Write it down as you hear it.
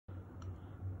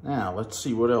Now, let's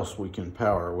see what else we can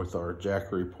power with our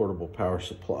Jackery portable power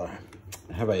supply.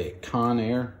 I have a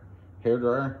Conair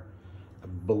hairdryer. I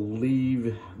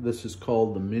believe this is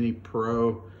called the Mini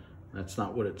Pro. That's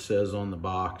not what it says on the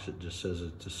box. It just says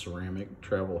it's a ceramic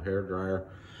travel hairdryer.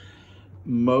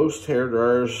 Most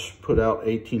hairdryers put out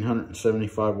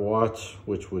 1875 watts,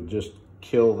 which would just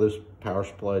kill this power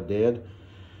supply dead.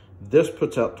 This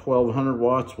puts out 1200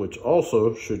 watts, which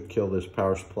also should kill this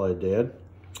power supply dead.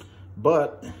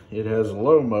 But it has a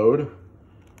low mode,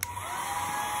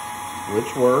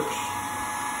 which works.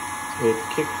 It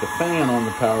kicked the fan on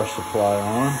the power supply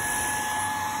on,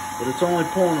 but it's only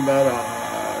pulling about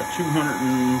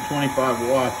 225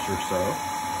 watts or so,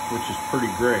 which is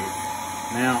pretty great.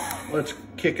 Now, let's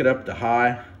kick it up to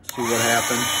high, see what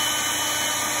happens.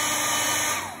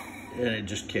 And it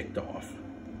just kicked off.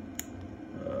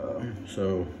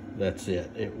 So that's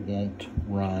it. It won't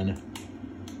run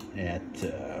at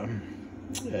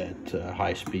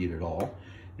high speed at all.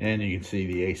 And you can see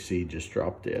the AC just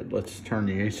dropped dead. Let's turn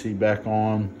the AC back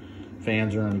on.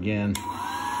 Fans are on again.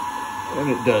 And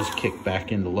it does kick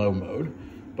back into low mode.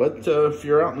 But if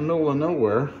you're out in the middle of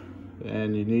nowhere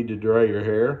and you need to dry your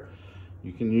hair,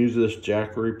 you can use this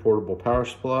Jackery portable power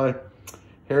supply.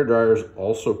 Hair dryers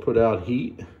also put out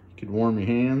heat. You could warm your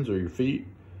hands or your feet,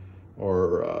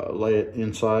 or lay it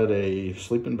inside a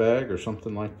sleeping bag or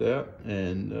something like that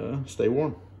and stay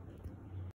warm.